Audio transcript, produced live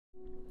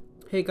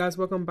Hey guys,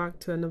 welcome back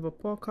to another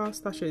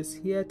podcast. Tasha is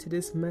here.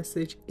 Today's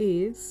message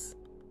is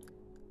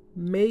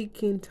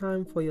making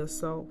time for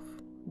yourself,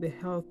 the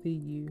healthy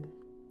you.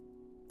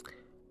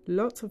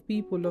 Lots of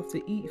people love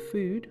to eat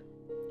food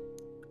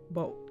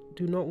but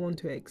do not want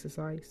to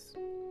exercise.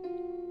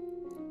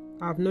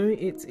 I've known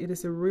it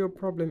is a real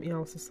problem in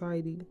our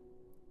society.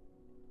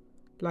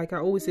 Like I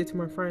always say to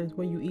my friends,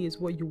 when you eat is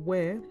what you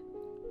wear.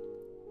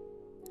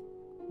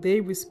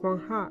 They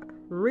respond,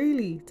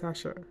 really,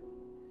 Tasha?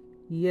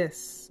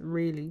 Yes,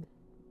 really.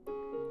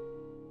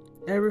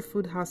 Every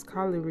food has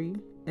calorie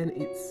and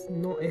it's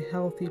not a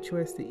healthy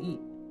choice to eat,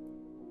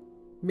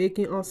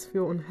 making us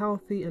feel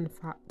unhealthy and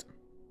fat.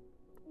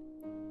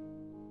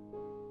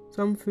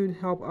 Some food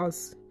help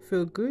us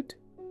feel good,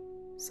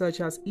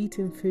 such as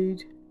eating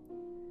food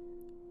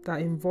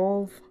that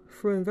involve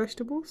fruit and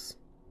vegetables,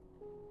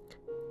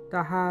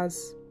 that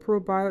has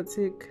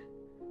probiotic,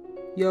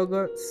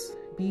 yogurts,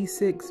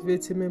 B6,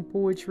 vitamin,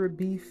 poultry,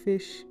 beef,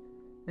 fish,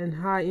 and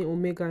high in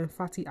omega and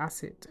fatty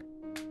acid.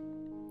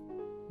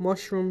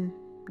 Mushroom,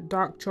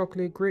 dark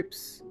chocolate,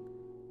 grapes,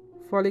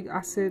 folic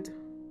acid,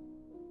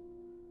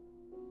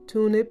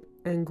 turnip,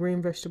 and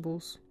green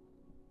vegetables.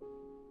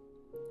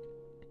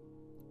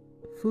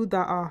 Food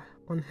that are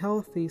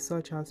unhealthy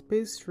such as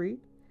pastry,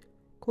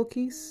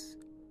 cookies,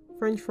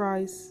 french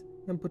fries,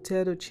 and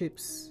potato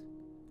chips,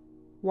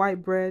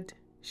 white bread,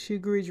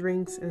 sugary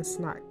drinks, and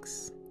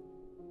snacks.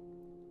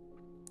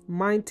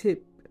 Mind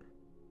tip: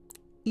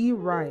 eat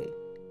right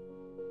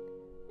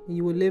and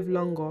you will live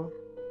longer.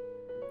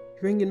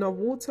 Drink enough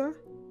water,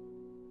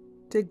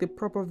 take the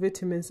proper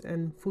vitamins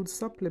and food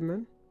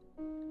supplement,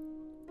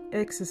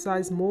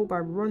 exercise more by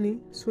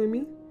running,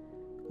 swimming,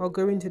 or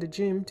going to the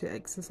gym to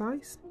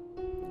exercise.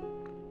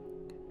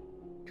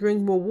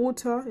 Drink more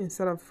water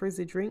instead of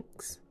fizzy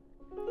drinks.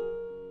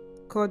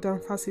 Cut down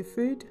fast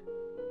food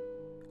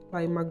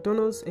like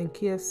McDonald's and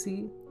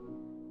KFC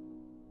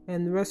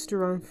and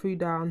restaurant food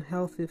that are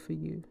unhealthy for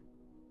you.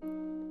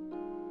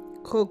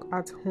 Cook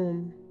at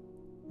home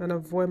and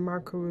avoid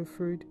microwave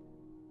food.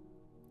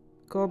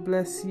 God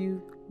bless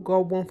you.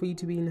 God wants for you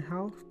to be in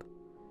health.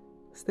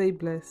 Stay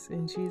blessed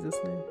in Jesus'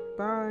 name.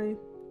 Bye.